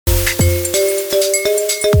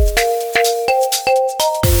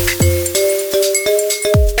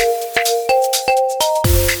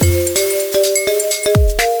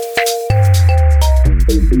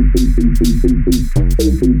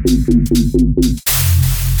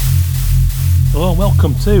Hello and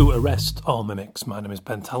welcome to Arrest All Mimics. My name is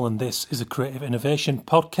Ben Talon. This is a creative innovation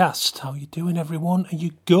podcast. How are you doing, everyone? Are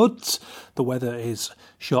you good? The weather is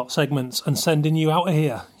short segments and sending you out of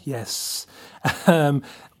here. Yes. Bit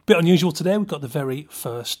unusual today. We've got the very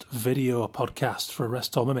first video podcast for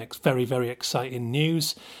Arrest All Mimics. Very, very exciting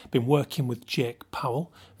news. Been working with Jake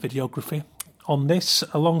Powell, videography, on this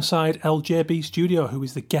alongside LJB Studio, who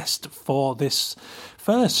is the guest for this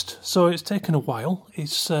first. So it's taken a while.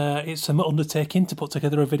 It's an undertaking to put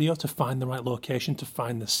together a video, to find the right location, to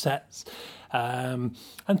find the sets, and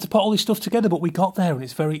to put all this stuff together. But we got there, and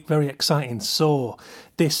it's very, very exciting. So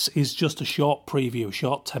this is just a short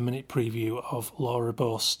 10-minute preview of Laura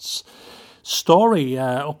Boast's story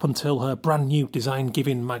up until her brand new Design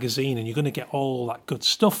Giving magazine, and you're going to get all that good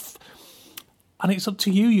stuff. And it's up to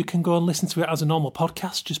you. You can go and listen to it as a normal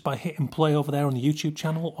podcast just by hitting play over there on the YouTube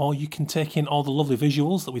channel, or you can take in all the lovely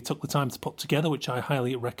visuals that we took the time to put together, which I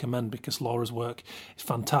highly recommend because Laura's work is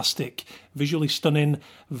fantastic, visually stunning,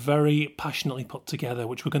 very passionately put together,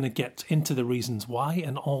 which we're going to get into the reasons why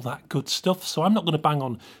and all that good stuff. So I'm not going to bang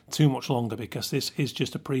on too much longer because this is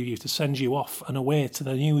just a preview to send you off and away to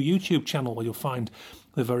the new YouTube channel where you'll find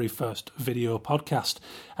the very first video podcast.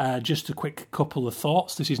 Just a quick couple of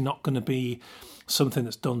thoughts. This is not going to be something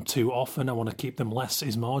that's done too often. I want to keep them less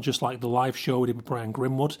is more, just like the live show we did with Brian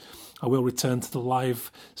Grimwood. I will return to the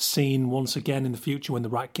live scene once again in the future when the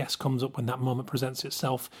right guest comes up, when that moment presents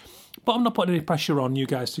itself. But I'm not putting any pressure on you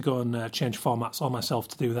guys to go and change formats or myself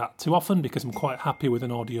to do that too often, because I'm quite happy with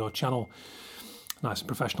an audio channel. Nice and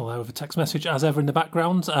professional there with a text message as ever in the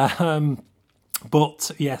background. But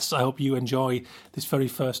yes, I hope you enjoy this very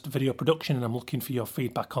first video production, and I'm looking for your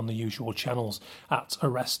feedback on the usual channels at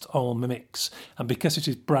Arrest All Mimics. And because it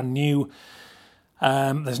is brand new,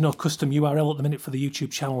 there's no custom URL at the minute for the YouTube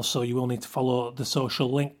channel, so you will need to follow the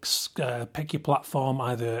social links. Pick your platform,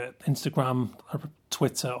 either Instagram,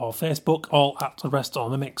 Twitter or Facebook, all at Arrest All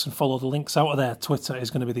Mimics, and follow the links out of there. Twitter is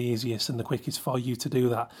going to be the easiest and the quickest for you to do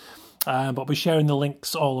that. But we're sharing the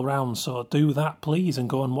links all around, so do that please and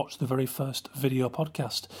go and watch the very first video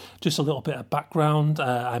podcast. Just a little bit of background.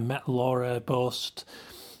 I met Laura Boast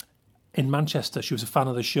in Manchester. She was a fan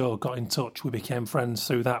of the show, got in touch, we became friends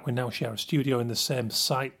through that. We now share a studio in the same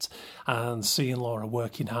site, and seeing Laura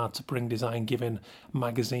working hard to bring Design Giving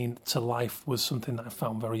magazine to life was something that I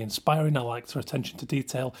found very inspiring. I liked her attention to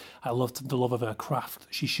detail. I loved the love of her craft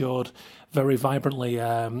she showed very vibrantly.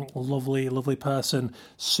 Lovely person,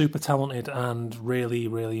 super talented, and really,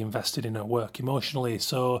 really invested in her work emotionally.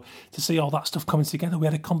 So to see all that stuff coming together, we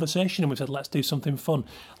had a conversation and we said, let's do something fun.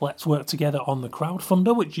 Let's work together on the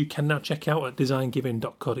crowdfunder, which you can now check out at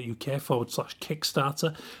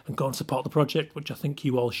designgiving.co.uk/Kickstarter and go and support the project, which I think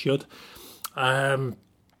you all should. And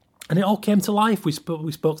it all came to life. We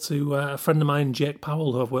spoke to a friend of mine, Jake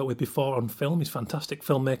Powell, who I've worked with before on film. He's a fantastic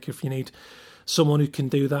filmmaker if you need someone who can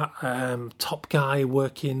do that. Top guy,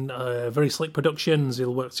 working very slick productions.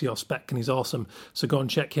 He'll work to your spec and he's awesome. So go and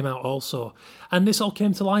check him out also. And this all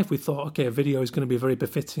came to life. We thought, okay, a video is going to be very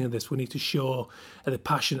befitting of this. We need to show the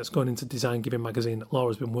passion that's going into Design Giving magazine that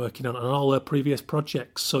Laura's been working on and all her previous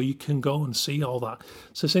projects. So you can go and see all that.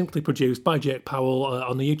 Succinctly produced by Jake Powell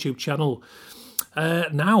on the YouTube channel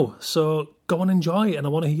now. So go and enjoy, and I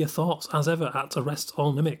want to hear your thoughts as ever at Arrest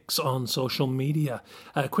All Mimics on social media.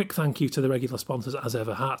 A quick thank you to the regular sponsors as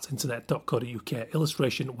ever: heartsinternet.co.uk,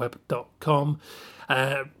 illustrationweb.com,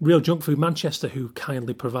 Real Junk Food Manchester, who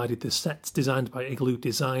kindly provided the sets designed by Igloo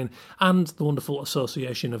Design, and the wonderful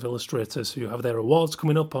Association of Illustrators, who have their awards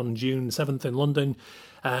coming up on June 7th in London.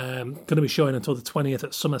 Going to be showing until the 20th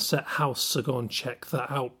at Somerset House, so go and check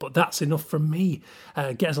that out. But that's enough from me.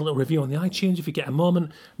 Get us a little review on the iTunes if you get a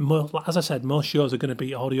moment. As I said, most shows are going to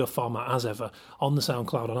be audio format as ever on the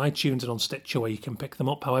SoundCloud, on iTunes and on Stitcher, where you can pick them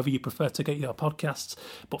up however you prefer to get your podcasts.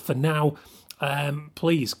 But for now,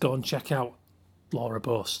 please go and check out Laura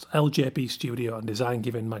Boast, LJB Studio and Design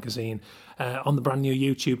Giving magazine on the brand new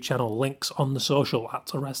YouTube channel. Links on the social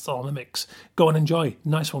at Arrest All Mimics. Go and enjoy.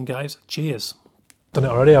 Nice one, guys. Cheers. Done it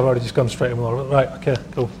already. I've already just gone straight in with Laura. Right, okay,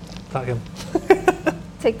 cool. That again.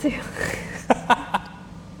 Take two.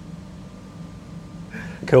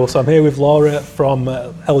 Cool. So I'm here with Laura from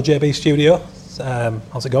LJB Studio.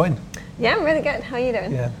 How's it going? Yeah, I'm really good. How are you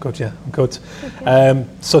doing? Yeah, good. Yeah, I'm good.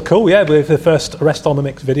 So cool. Yeah, we're the first Arrest All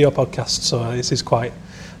Mimics video podcast. So this is quite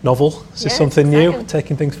novel. This is something new,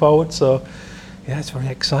 taking things forward. So yeah, it's very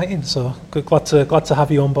exciting. So good, glad to have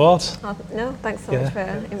you on board. Oh, no, thanks so much for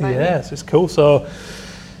inviting me. Yeah, it's cool. So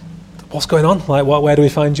what's going on? Like, where do we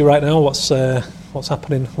find you right now? What's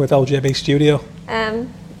happening with LJB Studio?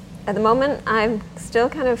 At the moment, I'm still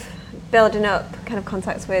kind of building up kind of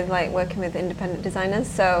contacts with, like, working with independent designers.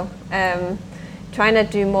 So trying to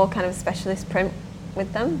do more kind of specialist print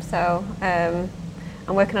with them. So I'm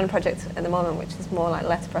working on a project at the moment which is more like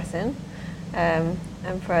letterpressing, and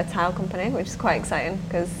for a tile company, which is quite exciting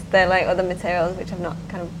because they're like other materials which I've not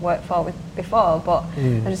kind of worked with before, but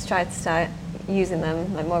I just tried to start using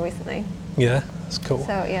them like more recently. Yeah, that's cool.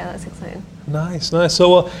 So yeah, that's exciting. Nice.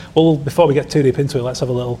 So, well, before we get too deep into it, let's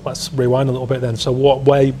rewind a little bit then. So,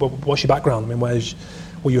 what's your background? I mean,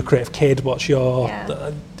 were you a creative kid? What's your,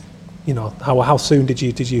 how soon did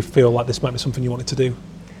you feel like this might be something you wanted to do?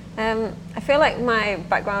 I feel like my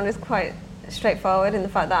background is quite straightforward in the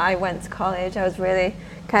fact that I went to college. I was really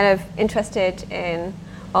kind of interested in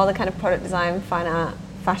all the kind of product design, fine art,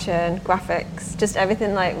 fashion, graphics, just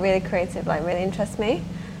everything like really creative, like really interests me.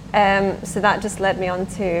 So that just led me on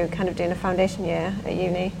to kind of doing a foundation year at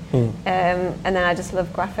uni. And then I just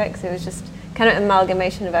loved graphics. It was just kind of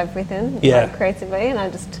amalgamation of everything like, creatively, and I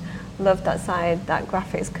just loved that side that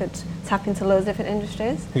graphics could tap into loads of different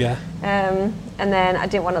industries. And then I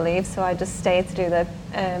didn't want to leave, so I just stayed to do the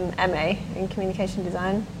MA in communication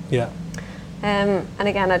design. And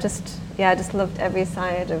again, I just loved every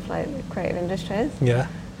side of like the creative industries.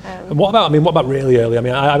 And what about really early? I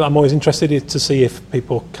mean, I'm always interested to see if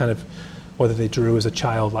people kind of, whether they drew as a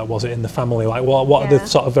child, like was it in the family, like what are the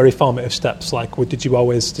sort of very formative steps? Like, did you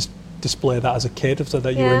always just display that as a kid, so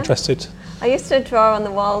that you were interested? I used to draw on the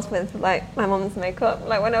walls with like my mum's makeup,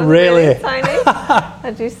 like when I was really tiny.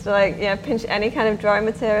 I used to like pinch any kind of drawing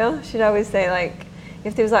material. She'd always say like,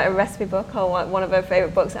 if there was like a recipe book or one of her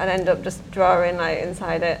favourite books, I'd end up just drawing like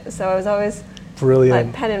inside it. So I was always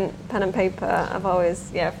like pen and paper. I've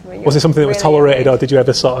always Was it something that was tolerated, or did you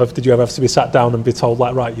ever have to be sat down and be told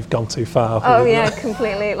like, right, you've gone too far? Oh yeah,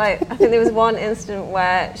 completely. Like I think there was one incident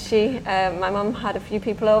where my mum had a few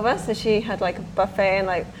people over, so she had like a buffet and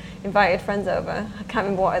like invited friends over. I can't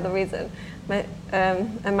remember what other reason.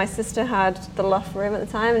 And my sister had the loft room at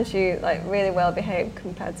the time, and she like really well behaved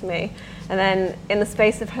compared to me. And then in the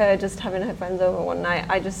space of her just having her friends over one night,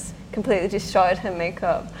 I just completely destroyed her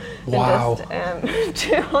makeup and just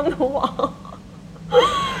drew on the wall.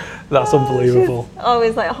 That's unbelievable. She's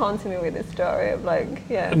always like haunting me with this story of like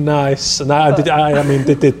nice. And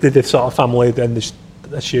did this sort of family then just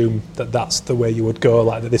assume that that's the way you would go,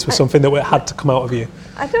 like that this was something that had to come out of you?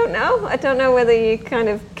 I don't know whether you kind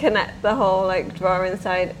of connect the whole like drawing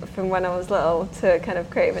side from when I was little to kind of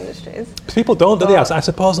creative industries. People don't, do they? I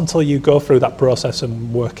suppose until you go through that process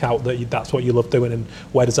and work out that that's what you love doing and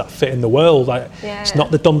where does that fit in the world. Like it's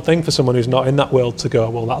not the dumb thing for someone who's not in that world to go,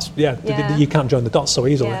 well that's you can't join the dots so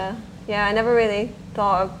easily. Yeah, I never really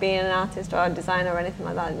thought of being an artist or a designer or anything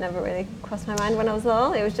like that. It never really crossed my mind when I was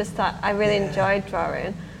little. It was just that I really enjoyed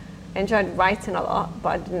drawing. I enjoyed writing a lot,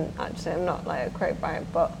 but I'm not like a creative writer,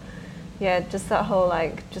 but just that whole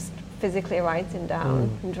like just physically writing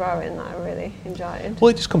down and drawing that I really enjoyed. Well,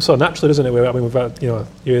 it just comes so naturally, doesn't it? I mean, we've had, you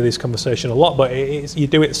hear this conversation a lot, but you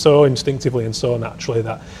do it so instinctively and so naturally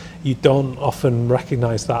that you don't often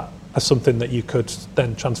recognise that as something that you could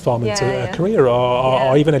then transform into a career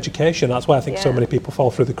or even education. That's why I think so many people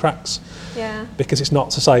fall through the cracks. Because it's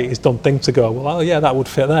not society's done thing to go, well, that would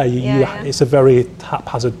fit there. It's a very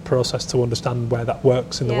haphazard process to understand where that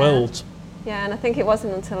works in the world. Yeah, and I think it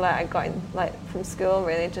wasn't until I got in, from school,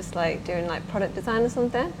 really, just doing product design or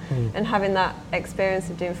something, and having that experience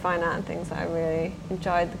of doing fine art and things that I really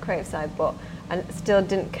enjoyed the creative side, but I still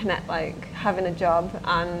didn't connect having a job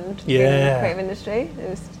and being in the creative industry. It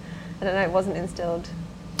was, I don't know, it wasn't instilled.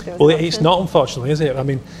 It's not, unfortunately, is it? I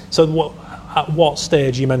mean, so at what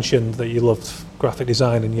stage, you mentioned that you loved graphic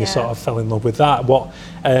design and you sort of fell in love with that.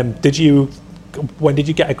 When did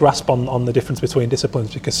you get a grasp on the difference between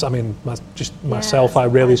disciplines? Because I mean, myself, I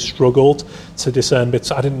really struggled to discern bits.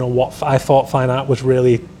 I didn't know what I thought fine art was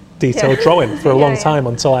really detailed drawing for a long time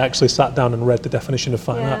until I actually sat down and read the definition of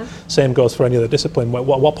fine art. Same goes for any other discipline.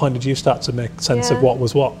 What point did you start to make sense of what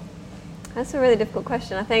was what? That's a really difficult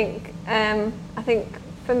question. I think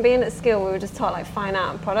from being at school, we were just taught fine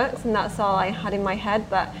art and products, and that's all I had in my head.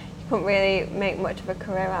 That you couldn't really make much of a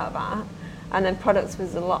career out of that. And then products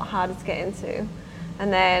was a lot harder to get into.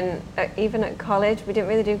 And then even at college, we didn't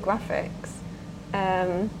really do graphics.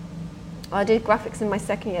 I did graphics in my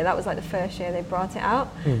second year. That was the first year they brought it out.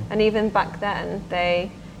 And even back then,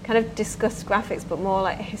 they kind of discussed graphics, but more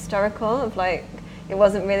historical. Of it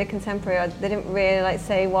wasn't really contemporary. Or they didn't really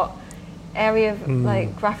say what area of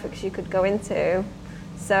graphics you could go into.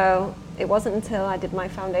 So it wasn't until I did my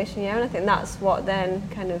foundation year, and I think that's what then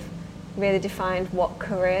kind of really defined what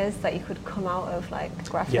careers that you could come out of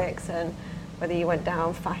graphics and whether you went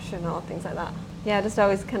down fashion or things like that. I just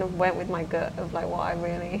always kind of went with my gut of what I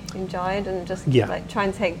really enjoyed and just try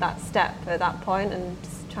and take that step at that point and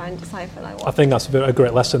just try and decipher like what. I think that's a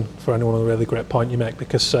great lesson for anyone, a really great point you make,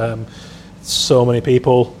 because so many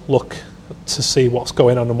people look to see what's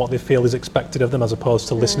going on and what they feel is expected of them, as opposed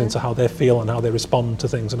to listening to how they feel and how they respond to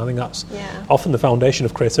things. And I think that's often the foundation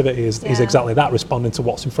of creativity is exactly that, responding to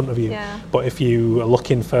what's in front of you. But if you are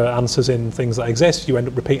looking for answers in things that exist, you end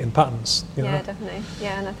up repeating patterns, you know? Definitely.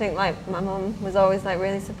 And I think like my mum was always like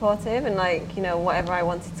really supportive, and like, you know, whatever I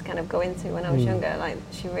wanted to kind of go into when I was younger, like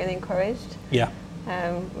she really encouraged.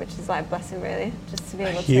 Which is like a blessing, really, just to be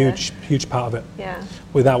able huge part of it.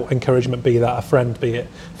 Without encouragement, be that a friend, be it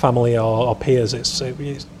family or peers, it's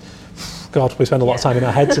God, we spend a lot of time in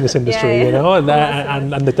our heads in this industry, you know,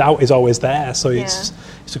 and the doubt is always there. So it's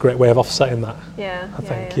a great way of offsetting that. I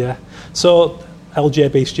think. So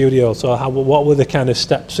LJB Studio. So what were the kind of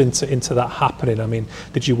steps into that happening? I mean,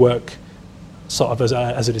 did you work sort of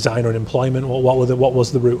as a designer in employment? What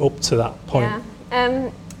was the route up to that point?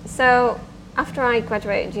 So after I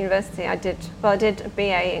graduated university, I did a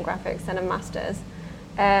BA in graphics and a master's.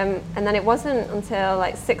 And then it wasn't until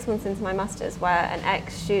like 6 months into my master's where an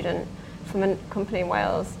ex-student from a company in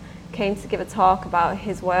Wales came to give a talk about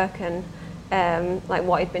his work and like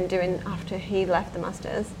what he'd been doing after he left the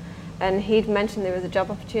master's. And he'd mentioned there was a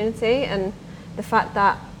job opportunity, and the fact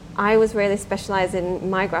that I was really specialising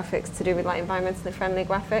my graphics to do with like environmentally friendly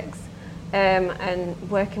graphics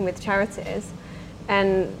and working with charities.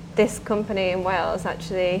 And this company in Wales,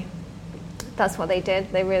 actually, that's what they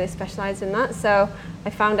did. They really specialised in that. So I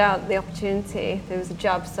found out the opportunity, there was a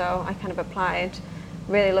job, so I kind of applied.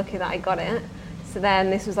 Really lucky that I got it. So then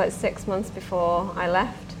this was like 6 months before I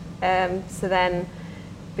left. So then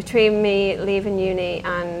between me leaving uni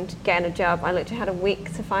and getting a job, I literally had a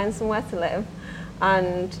week to find somewhere to live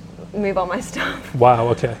and move all my stuff. Wow,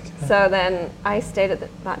 okay. So then I stayed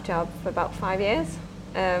at that job for about 5 years.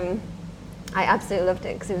 I absolutely loved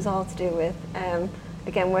it because it was all to do with,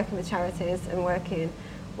 again, working with charities and working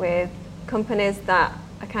with companies that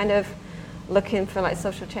are kind of looking for like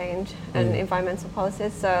social change and environmental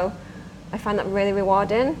policies. So I find that really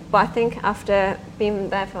rewarding. But I think after being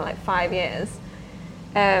there for like 5 years,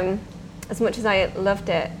 as much as I loved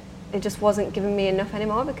it, it just wasn't giving me enough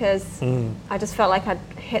anymore, because I just felt like I'd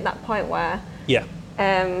hit that point where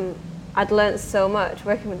I'd learned so much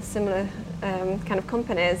working with similar kind of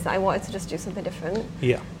companies that I wanted to just do something different.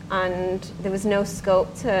 And there was no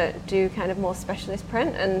scope to do kind of more specialist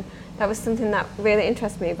print, and that was something that really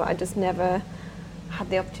interested me, but I just never had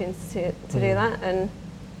the opportunity to do that. And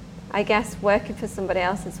I guess working for somebody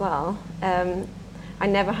else as well, I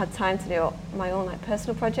never had time to do my own like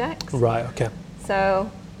personal projects. Right, okay. So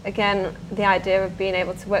again, the idea of being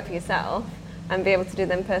able to work for yourself and be able to do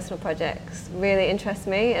them personal projects really interests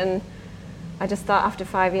me, and I just thought after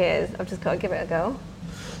 5 years, I've just got to give it a go.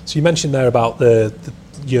 So you mentioned there about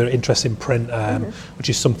your interest in print, which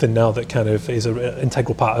is something now that kind of is an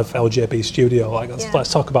integral part of LJB Studio. Like,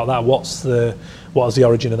 let's talk about that. What is the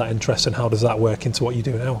origin of that interest, and how does that work into what you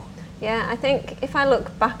do now? Yeah, I think if I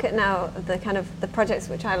look back at now the projects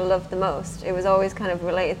which I loved the most, it was always kind of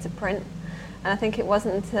related to print. And I think it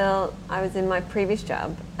wasn't until I was in my previous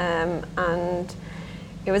job, and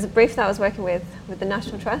it was a brief that I was working with the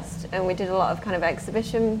National Trust, and we did a lot of kind of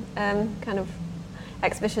exhibitions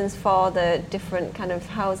for the different kind of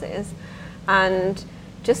houses, and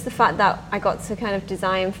just the fact that I got to kind of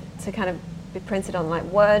design to kind of be printed on like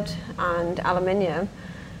wood and aluminium.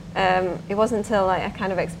 It wasn't until like I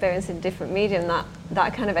kind of experienced a different medium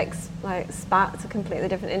that kind of sparked a completely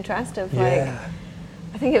different interest of like.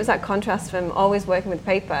 I think it was that contrast from always working with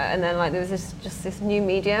paper, and then like there was this new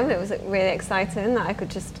medium. It was like, really exciting that I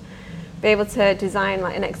could just be able to design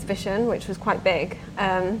like an exhibition, which was quite big,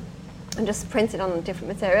 and just print it on different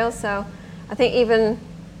materials. So I think even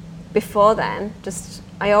before then,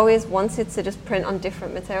 I always wanted to just print on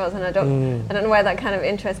different materials, and I don't know where that kind of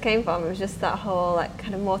interest came from. It was just that whole like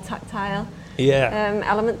kind of more tactile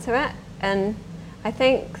element to it, and I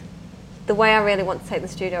think the way I really want to take the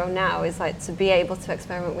studio now is like to be able to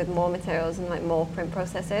experiment with more materials and like more print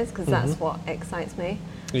processes, because that's what excites me.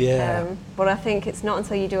 But I think it's not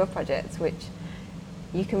until you do a project which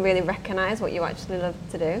you can really recognise what you actually love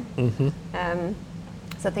to do.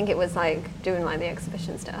 So I think it was like doing like the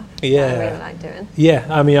exhibition stuff that I really like doing. Yeah,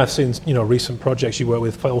 I mean, I've seen recent projects you work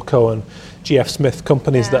with Philco and GF Smith,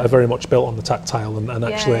 companies that are very much built on the tactile, and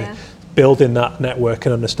actually building that network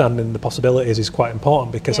and understanding the possibilities is quite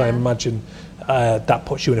important, because I imagine that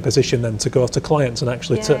puts you in a position then to go to clients and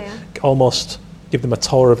actually to almost give them a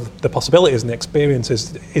tour of the possibilities and the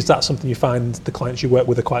experiences. Is that something you find the clients you work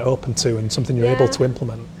with are quite open to, and something you're able to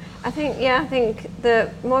implement? I think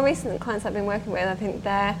the more recent clients I've been working with, I think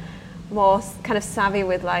they're more kind of savvy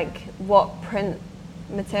with like what print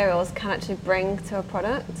materials can actually bring to a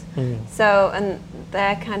product. So, and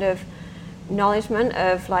their kind of acknowledgement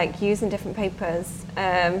of like using different papers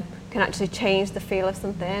can actually change the feel of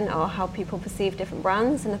something or how people perceive different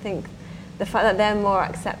brands. And I think the fact that they're more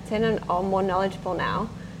accepting and are more knowledgeable now,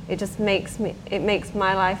 it just makes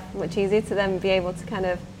my life much easier to then be able to kind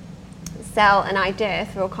of sell an idea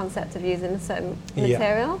through a concept of using a certain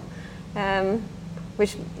material.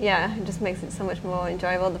 Which, it just makes it so much more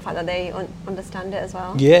enjoyable, the fact that they understand it as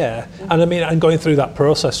well. Yeah, and I mean, and going through that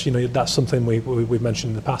process, that's something we've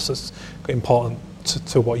mentioned in the past that's important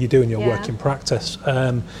to what you do in your work in practice.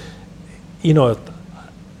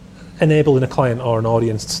 Enabling a client or an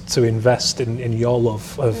audience to invest in your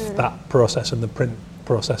love of that process and the print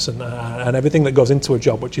process and everything that goes into a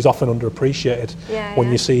job, which is often underappreciated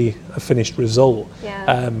when you see a finished result.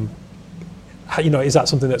 Is that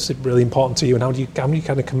something that's really important to you, and how do you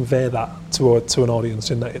kind of convey that to an audience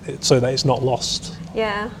so that it's not lost?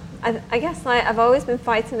 Yeah, I guess like I've always been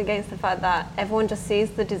fighting against the fact that everyone just sees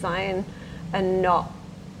the design and not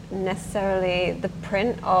necessarily the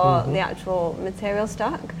print or the actual material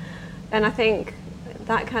stock. And I think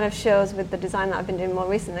that kind of shows with the design that I've been doing more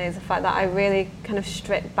recently, is the fact that I really kind of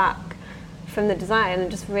strip back from the design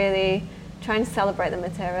and just really try and celebrate the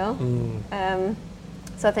material.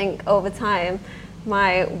 So I think over time,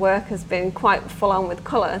 my work has been quite full on with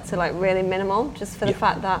colour to like really minimal, just for the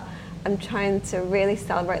fact that I'm trying to really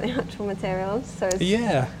celebrate the actual materials. So it's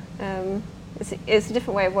a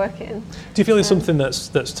different way of working. Do you feel it's something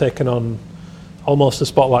that's taken on, almost the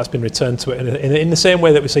spotlight's been returned to it in the same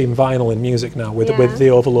way that we see in vinyl in music now, with the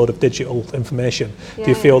overload of digital information? Do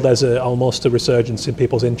you feel there's almost a resurgence in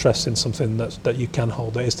people's interest in something that you can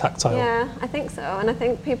hold that is tactile? Yeah, I think so, and I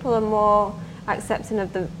think people are more accepting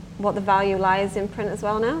of what the value lies in print as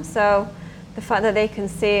well now. So the fact that they can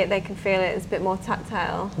see it, they can feel it, it's a bit more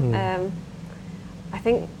tactile. I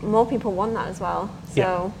think more people want that as well.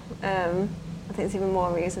 So I think it's even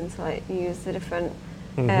more reason to like use the different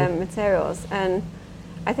materials. And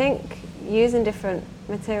I think using different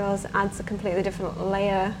materials adds a completely different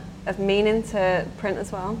layer of meaning to print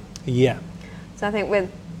as well. Yeah. So I think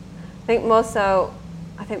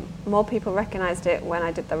more people recognised it when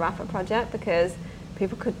I did the wrapper project, because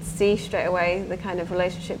people could see straight away the kind of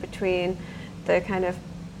relationship between the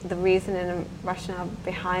reasoning and rationale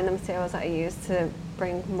behind the materials that I use to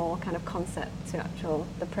bring more kind of concept to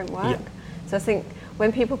the print work. So I think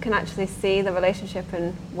when people can actually see the relationship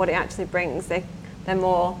and what it actually brings, they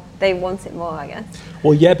want it more, I guess.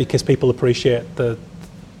 Well, yeah, because people appreciate the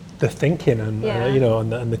thinking and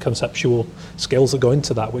and the conceptual skills that go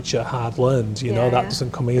into that, which are hard learned. That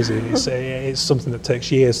doesn't come easy. It's something that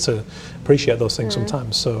takes years to appreciate those things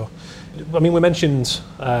sometimes. So, I mean, we mentioned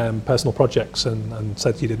personal projects and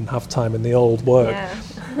said you didn't have time in the old work.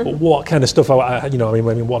 What kind of stuff? What have you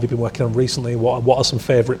been working on recently? What are some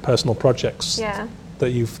favourite personal projects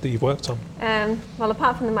that you've worked on? Well,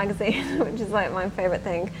 apart from the magazine, which is like my favourite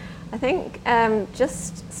thing, I think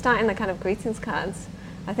just starting the kind of greetings cards.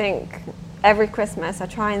 I think every Christmas I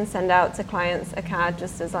try and send out to clients a card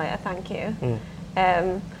just as like a thank you,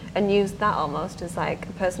 and use that almost as like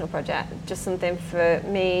a personal project, just something for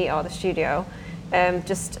me or the studio,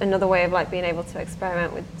 just another way of like being able to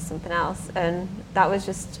experiment with something else. And that was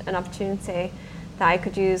just an opportunity that I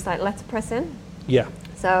could use like letterpressing. Yeah.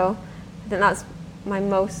 So I think that's my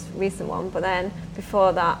most recent one. But then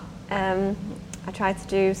before that, I tried to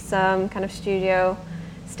do some kind of studio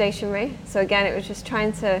stationery. So again, it was just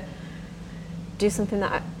trying to do something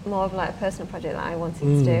that more of like a personal project that I wanted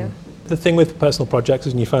to do. The thing with personal projects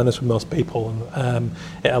is, and you find this with most people,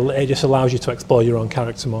 it just allows you to explore your own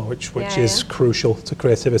character more, which is crucial to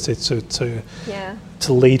creativity,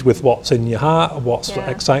 to lead with what's in your heart, what's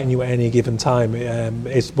exciting you at any given time.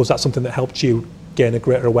 Was that something that helped you gain a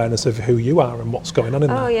greater awareness of who you are and what's going on in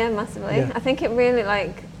there? Oh yeah, massively. Yeah. I think it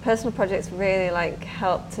really personal projects really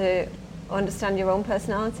help to understand your own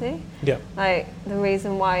personality. Yeah. Like the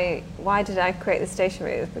reason why did I create the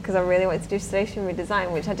stationery was because I really wanted to do stationery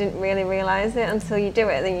design, which I didn't really realise it until you do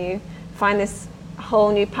it. Then you find this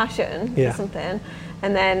whole new passion for something,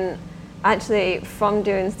 and then actually from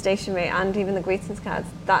doing stationery and even the greetings cards,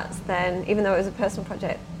 that's then, even though it was a personal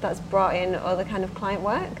project, that's brought in other kind of client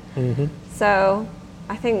work. Mm-hmm. So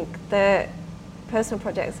I think the personal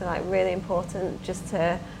projects are really important just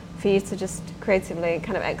for you to just creatively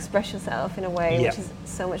kind of express yourself in a way which is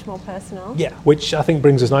so much more personal. Yeah, which I think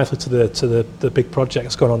brings us nicely to the big project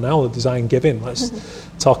that's going on now, the Design Giving. Let's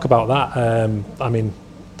talk about that. I mean,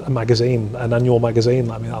 a magazine, an annual magazine.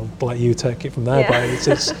 I mean, I'll let you take it from there, but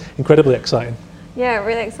it's incredibly exciting. Yeah,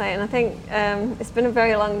 really exciting. I think it's been a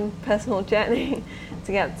very long personal journey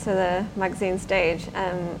to get to the magazine stage.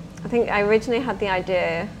 I think I originally had the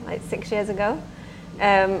idea like 6 years ago,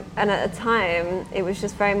 and at the time it was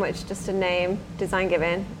just very much just a name, Design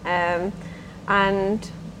Giving,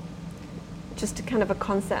 and just a kind of a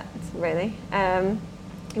concept really.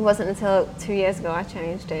 It wasn't until 2 years ago I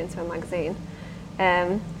changed it into a magazine.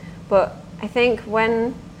 But I think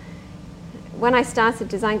when I started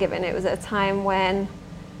Design Giving, it was at a time when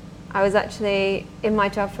I was actually in my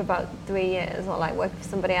job for about 3 years, or like working for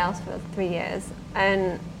somebody else for 3 years,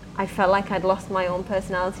 and I felt like I'd lost my own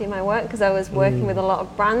personality in my work because I was working with a lot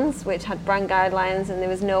of brands which had brand guidelines, and there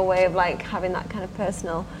was no way of like having that kind of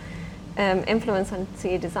personal influence onto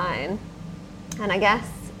your design. And I guess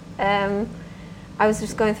I was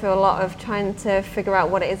just going through a lot of trying to figure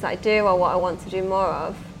out what it is that I do or what I want to do more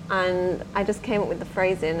of, and I just came up with the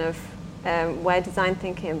phrasing of where design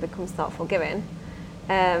thinking becomes thoughtful giving.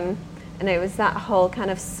 And it was that whole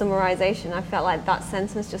kind of summarization. I felt like that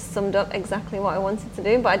sentence just summed up exactly what I wanted to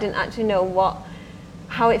do, but I didn't actually know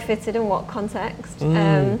how it fitted in what context.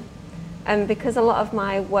 And because a lot of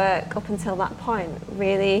my work up until that point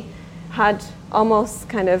really had almost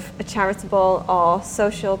kind of a charitable or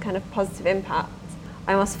social kind of positive impact,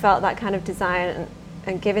 I almost felt that kind of design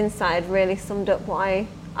and giving side really summed up what I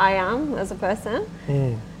am as a person.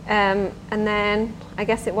 And then I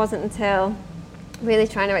guess it wasn't until really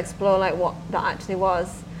trying to explore like what that actually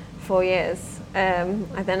was 4 years, and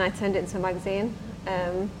then I turned it into a magazine.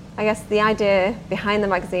 I guess the idea behind the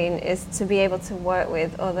magazine is to be able to work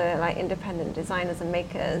with other like independent designers and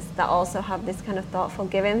makers that also have this kind of thoughtful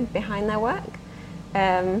giving behind their work.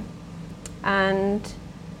 And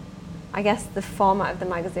I guess the format of the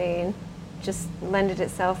magazine just lended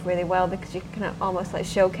itself really well because you can almost like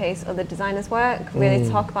showcase other designers' work, really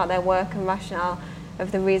talk about their work and rationale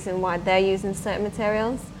of the reason why they're using certain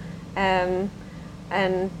materials, and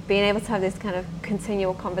being able to have this kind of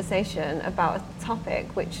continual conversation about a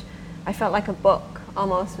topic which I felt like a book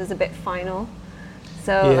almost was a bit final.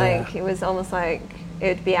 So like it was almost like it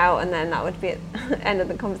would be out and then that would be the end of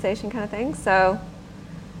the conversation kind of thing. So,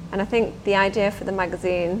 and I think the idea for the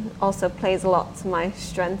magazine also plays a lot to my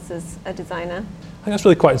strengths as a designer. I think that's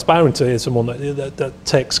really quite inspiring to hear someone that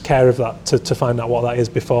takes care of that to find out what that is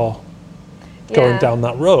before going down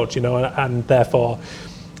that road, you know, and therefore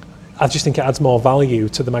I just think it adds more value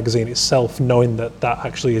to the magazine itself, knowing that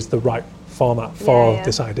actually is the right format for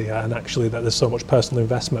this idea, and actually that there's so much personal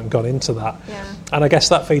investment gone into that. And I guess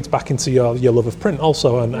that feeds back into your love of print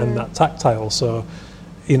also, and that tactile. So,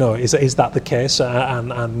 you know, is that the case?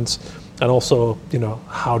 And also, you know,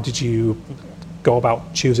 how did you go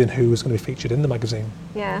about choosing who was going to be featured in the magazine?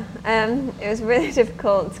 It was really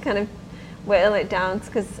difficult to kind of whittle it down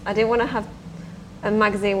because I didn't want to have a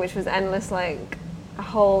magazine which was endless, like a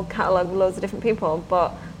whole catalogue with loads of different people,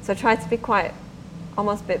 but so I tried to be quite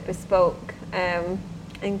almost a bit bespoke and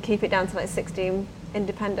keep it down to like 16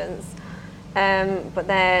 independents, but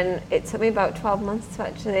then it took me about 12 months to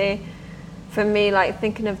actually, for me, like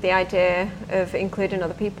thinking of the idea of including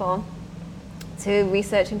other people, to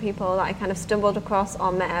researching people that I kind of stumbled across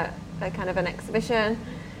or met at a kind of an exhibition.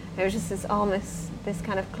 It was just this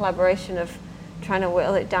kind of collaboration of trying to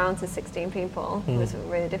whittle it down to 16 people. It was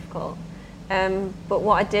really difficult. But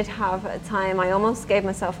what I did have at the time, I almost gave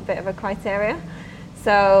myself a bit of a criteria.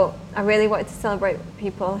 So I really wanted to celebrate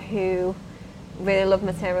people who really love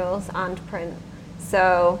materials and print.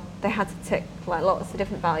 So they had to tick like lots of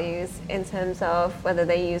different values in terms of whether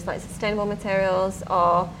they use like sustainable materials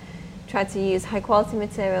or tried to use high quality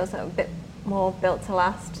materials that were a bit more built to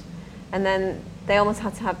last. And then they almost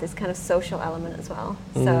had to have this kind of social element as well.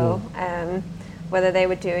 So whether they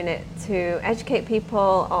were doing it to educate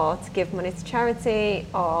people or to give money to charity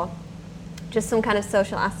or just some kind of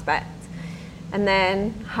social aspect. And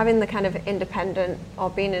then having the kind of independent or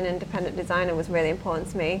being an independent designer was really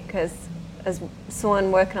important to me because as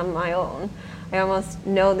someone working on my own, I almost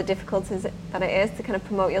know the difficulties that it is to kind of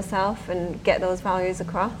promote yourself and get those values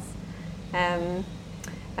across. And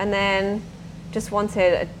then just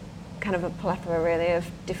wanted a kind of a plethora really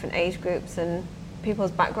of different age groups and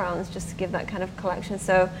people's backgrounds just to give that kind of collection.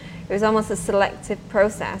 So it was almost a selective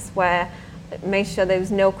process where it made sure there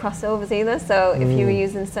was no crossovers either. So if you were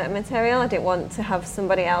using certain material, I didn't want to have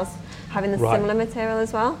somebody else having the similar material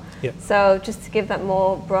as well. So just to give that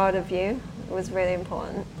more broader view was really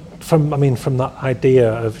important. From that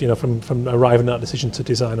idea of, you know, from arriving at that decision to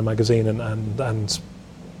design a magazine and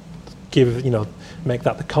give, you know, make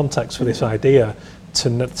that the context for this idea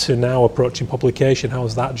to now approaching publication, how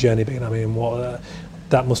has that journey been? I mean,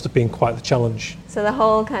 that must have been quite the challenge. So the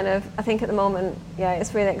whole kind of, I think at the moment,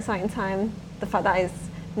 it's a really exciting time the fact that it's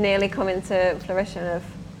nearly come into fruition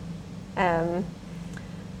of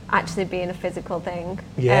actually being a physical thing.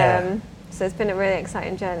 Yeah. So it's been a really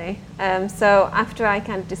exciting journey. So after I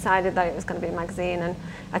kind of decided that it was going to be a magazine, and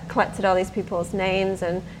I collected all these people's names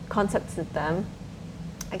and contacted them,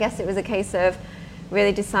 I guess it was a case of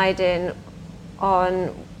really deciding on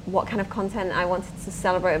what kind of content I wanted to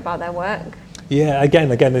celebrate about their work. Yeah, again,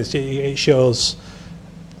 it shows,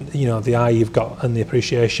 the eye you've got and the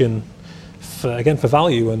appreciation for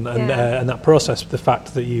value and that process. The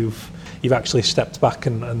fact that you've actually stepped back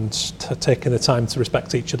and taken the time to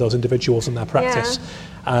respect each of those individuals and their practice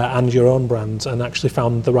and your own brand, and actually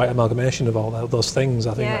found the right amalgamation of all those things.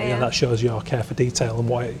 I think that shows your care for detail and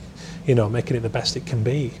what making it the best it can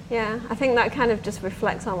be. Yeah, I think that kind of just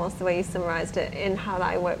reflects almost the way you summarised it in how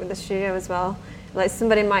that I work with the studio as well. Like,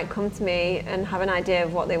 somebody might come to me and have an idea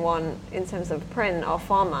of what they want in terms of print or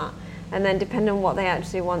format, and then depending on what they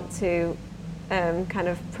actually want to kind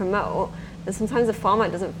of promote, and sometimes the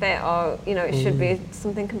format doesn't fit, or it should be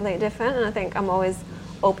something completely different. And I think I'm always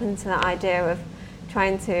open to that idea of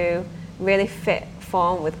trying to really fit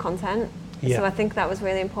form with content. So I think that was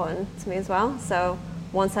really important to me as well. So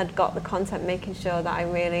once I'd got the content, making sure that I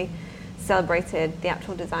really celebrated the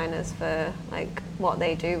actual designers for like what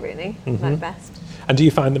they do really like best. And do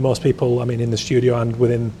you find that most people, in the studio and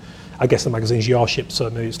within, I guess the magazine's your ship, so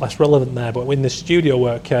maybe it's less relevant there, but in the studio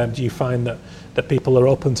work, do you find that people are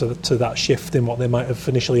open to that shift in what they might have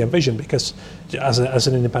initially envisioned? Because as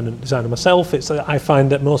an independent designer myself, I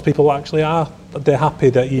find that most people actually they're happy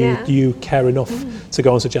that you care enough to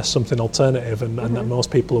go and suggest something alternative, and that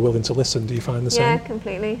most people are willing to listen. Do you find the same? Yeah,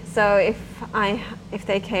 completely. So if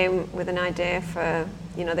they came with an idea for,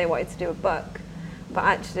 they wanted to do a book, but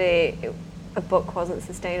actually a book wasn't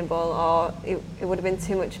sustainable, or it would have been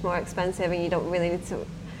too much more expensive, and you don't really need to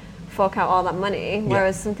fork out all that money,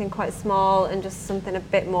 whereas something quite small and just something a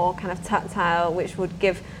bit more kind of tactile, which would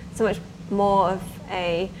give so much more of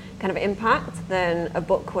a kind of impact than a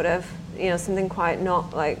book would have, something quite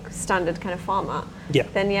not like standard kind of format,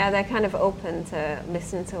 then they're kind of open to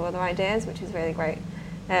listening to other ideas, which is really great.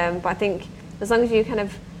 But I think as long as you kind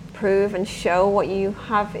of prove and show what you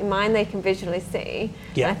have in mind, they can visually see.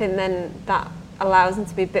 And I think then that allows them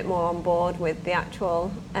to be a bit more on board with the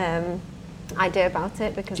actual idea about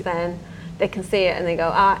it, because then they can see it and they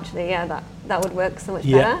go, actually, that would work so much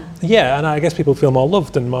better. Yeah, and I guess people feel more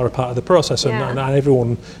loved and more a part of the process, and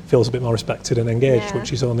everyone feels a bit more respected and engaged,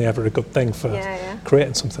 which is only ever a good thing for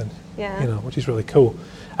creating something, which is really cool.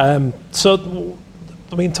 So,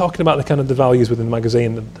 talking about the kind of the values within the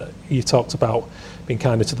magazine, that you talked about being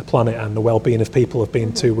kinder to the planet and the well-being of people have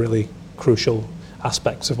been two really crucial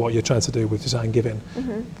aspects of what you're trying to do with design giving.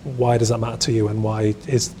 Why does that matter to you, and why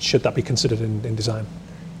should that be considered in design?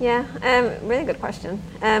 Yeah, really good question.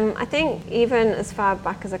 I think even as far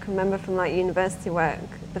back as I can remember from like university work,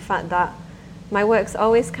 the fact that my work's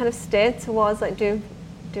always kind of steered towards like doing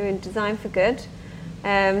design for good,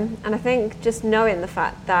 and I think just knowing the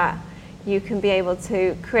fact that you can be able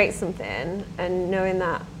to create something and knowing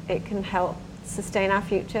that it can help sustain our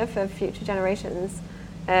future for future generations,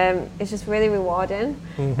 it's just really rewarding.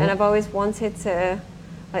 And I've always wanted to,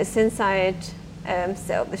 like, since I'd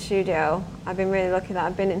set up the studio, I've been really lucky that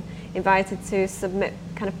I've been invited to submit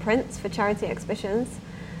kind of prints for charity exhibitions,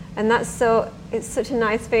 and it's such a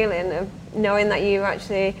nice feeling of knowing that you're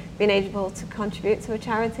actually being able to contribute to a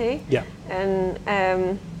charity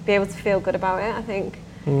and be able to feel good about it. I think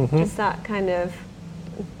just that kind of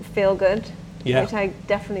feel good, which I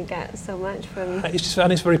definitely get so much from.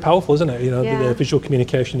 It's very powerful, isn't it? The visual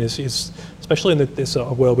communication is especially in this sort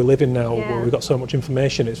of world we live in now, where we've got so much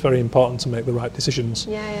information. It's very important to make the right decisions.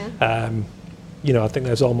 I think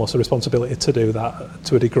there's almost a responsibility to do that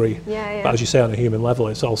to a degree. But as you say, on a human level,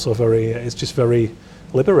 it's also it's just very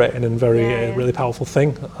liberating and very really powerful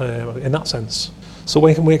thing in that sense. So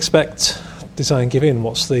when can we expect design giving?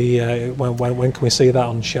 What's the when can we see that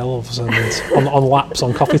on shelves and on laps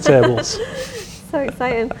on coffee tables? So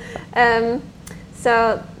exciting.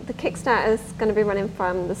 So the Kickstarter is going to be running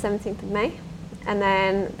from the 17th of May, and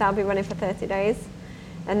then that'll be running for 30 days,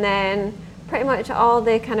 and then pretty much all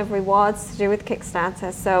the kind of rewards to do with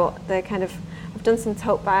Kickstarter. So I've done some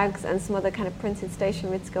tote bags and some other kind of printed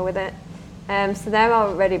stationery to go with it. So they're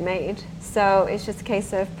already made. So it's just a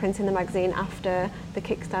case of printing the magazine after the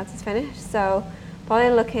Kickstarter's finished. So probably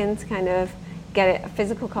looking to kind of get a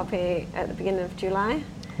physical copy at the beginning of July.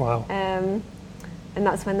 Wow. And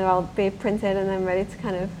that's when they'll all be printed and then ready to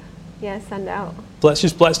kind of send out.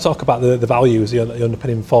 Let's talk about the values, the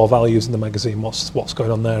underpinning 4 values in the magazine. What's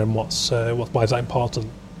going on there, and why is that important?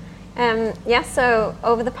 So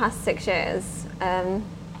over the past 6 years,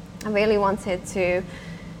 I really wanted to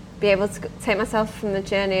be able to take myself from the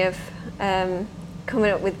journey of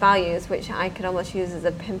coming up with values, which I could almost use as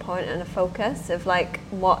a pinpoint and a focus of like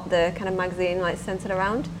what the kind of magazine like centered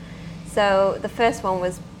around. So the first one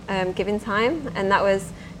was giving time, and that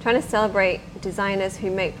was trying to celebrate designers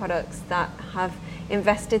who make products that have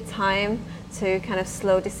invested time to kind of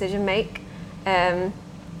slow decision make, and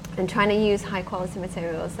trying to use high quality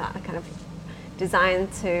materials that are kind of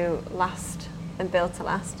designed to last and built to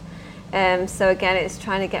last. So again, it's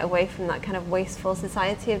trying to get away from that kind of wasteful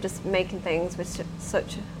society of just making things with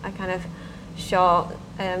such a kind of short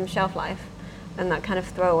shelf life, and that kind of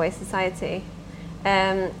throwaway society.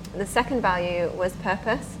 The second value was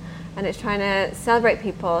purpose, and it's trying to celebrate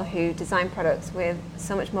people who design products with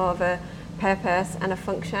so much more of a purpose and a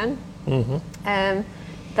function.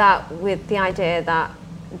 That with the idea that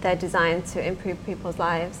they're designed to improve people's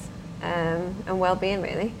lives and well-being,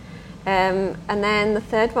 really. And then the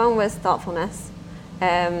third one was thoughtfulness,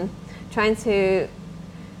 trying to,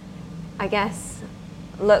 I guess,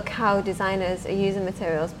 look how designers are using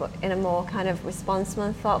materials, but in a more kind of responsible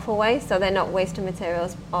and thoughtful way, so they're not wasting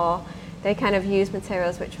materials, or they kind of use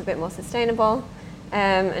materials which are a bit more sustainable,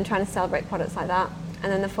 and trying to celebrate products like that.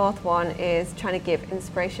 And then the fourth one is trying to give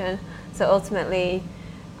inspiration. So ultimately,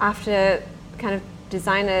 after kind of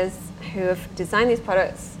designers who have designed these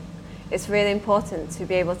products, it's really important to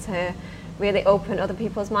be able to really open other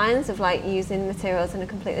people's minds of like using materials in a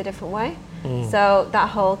completely different way. So that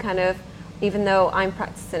whole kind of, even though I'm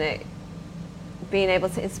practicing it, being able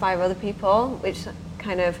to inspire other people, which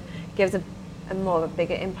kind of gives a more of a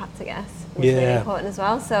bigger impact, I guess, which is really important as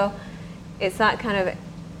well. So it's that kind of,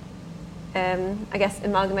 I guess,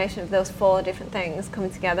 amalgamation of those four different things coming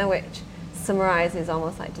together, which summarizes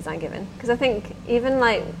almost like design giving. Because I think even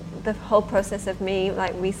like the whole process of me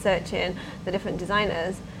like researching the different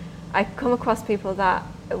designers, I come across people that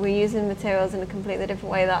were using materials in a completely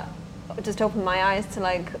different way that just opened my eyes to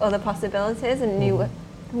like other possibilities and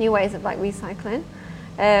new ways of like recycling.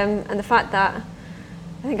 And the fact that,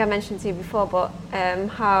 I think I mentioned to you before, but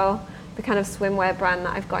how the kind of swimwear brand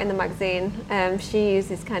that I've got in the magazine, she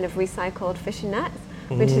uses kind of recycled fishing nets,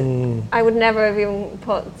 which is, I would never have even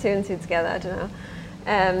put two and two together, I don't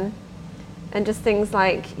know. And just things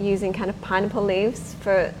like using kind of pineapple leaves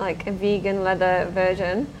for like a vegan leather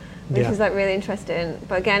version, which is like really interesting.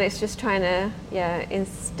 But again, it's just trying to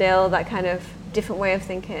instill that kind of different way of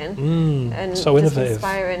thinking and so just innovative.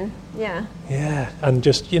 inspiring. And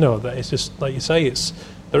just that it's just like you say,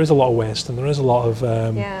 there is a lot of waste and there is a lot of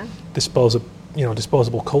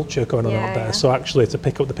disposable culture going on out there. So actually to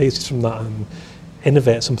pick up the pieces from that and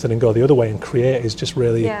innovate something and go the other way and create is just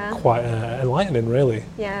really quite enlightening, really.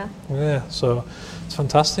 So it's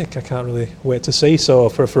fantastic. I can't really wait to see. So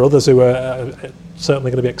for others who are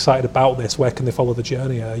certainly going to be excited about this, where can they follow the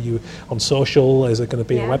journey? Are you on social? Is it going to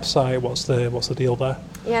be a website? What's the deal there?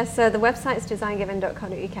 So the website's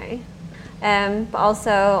designgiving.co.uk, but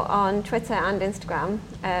also on Twitter and Instagram.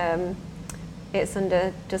 It's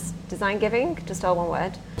under just Design Giving, just all one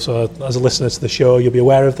word. So as a listener to the show, you'll be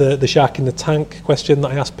aware of the shark in the tank question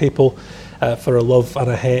that I ask people for a love and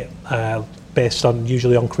a hate, based on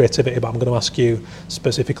usually on creativity, but I'm going to ask you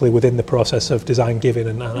specifically within the process of design giving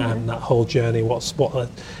and that whole journey. It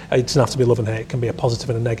doesn't have to be love and hate, it can be a positive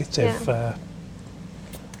and a negative.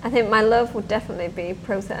 I think my love would definitely be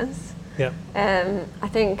process. I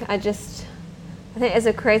think as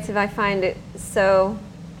a creative, I find it so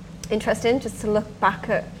interesting just to look back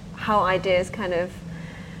at how ideas kind of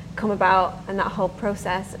come about and that whole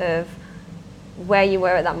process of where you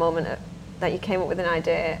were at that moment that you came up with an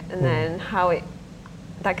idea, and then how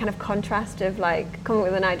that kind of contrast of like coming up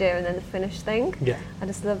with an idea and then the finished thing. I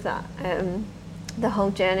just love that, the whole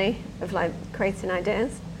journey of like creating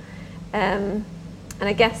ideas. And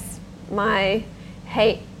I guess my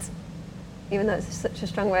hate, even though it's such a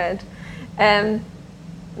strong word,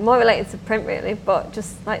 more related to print really, but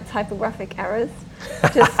just like typographic errors.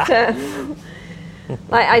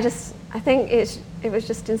 I think it was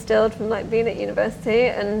just instilled from like being at university,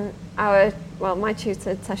 and my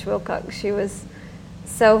tutor Tesh Wilcox, she was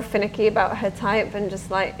so finicky about her type and just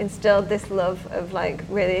like instilled this love of like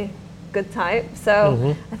really good type.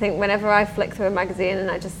 So I think whenever I flick through a magazine and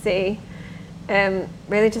I just see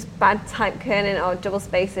really just bad type kerning or double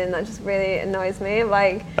spacing, that just really annoys me.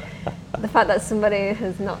 Like the fact that somebody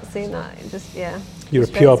has not seen that, it just You're a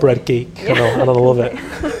purebred geek, and I love it.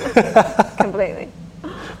 Completely.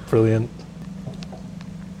 Brilliant.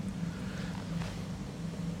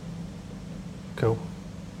 Cool.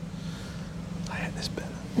 I hate this bit.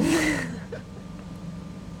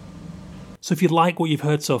 So if you like what you've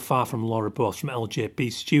heard so far from Laura, both from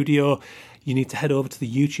LJB Studio, you need to head over to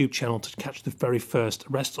the YouTube channel to catch the very first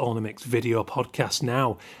Arrest All Mimics video podcast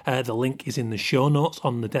now. The link is in the show notes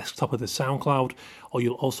on the desktop of the SoundCloud, or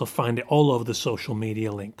you'll also find it all over the social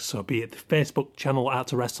media links. So be it the Facebook channel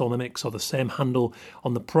at Arrest All Mimics or the same handle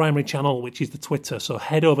on the primary channel, which is the Twitter. So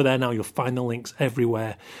head over there now, you'll find the links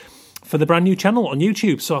everywhere for the brand new channel on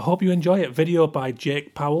YouTube. So I hope you enjoy it. Video by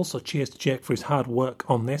Jake Powell. So cheers to Jake for his hard work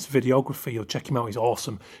on this. Videography, you'll check him out. He's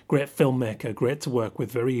awesome. Great filmmaker. Great to work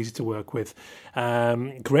with. Very easy to work with.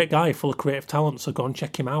 Great guy, full of creative talent. So go and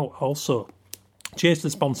check him out also. Cheers to the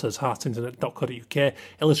sponsors, heartinternet.co.uk,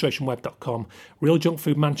 illustrationweb.com, Real Junk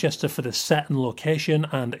Food Manchester for the set and location,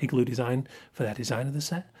 and Igloo Design for their design of the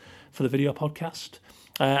set for the video podcast.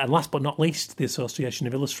 And last but not least, the Association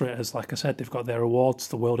of Illustrators. Like I said, they've got their awards,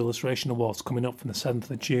 the World Illustration Awards, coming up from the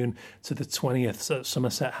 7th of June to the 20th at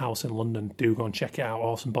Somerset House in London. Do go and check it out.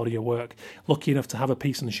 Awesome body of work. Lucky enough to have a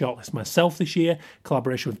piece on the shortlist myself this year.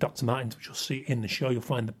 Collaboration with Dr. Martins, which you'll see in the show. You'll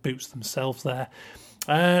find the boots themselves there.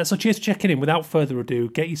 So cheers for checking in. Without further ado,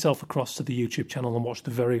 get yourself across to the YouTube channel and watch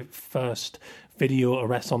the very first video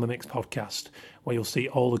Arrest on the Mix podcast, where you'll see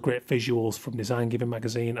all the great visuals from Design Giving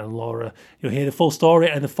Magazine and Laura. You'll hear the full story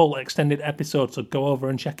and the full extended episode, so go over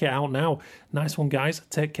and check it out now. Nice one, guys.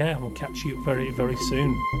 Take care, and we'll catch you very, very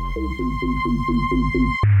soon.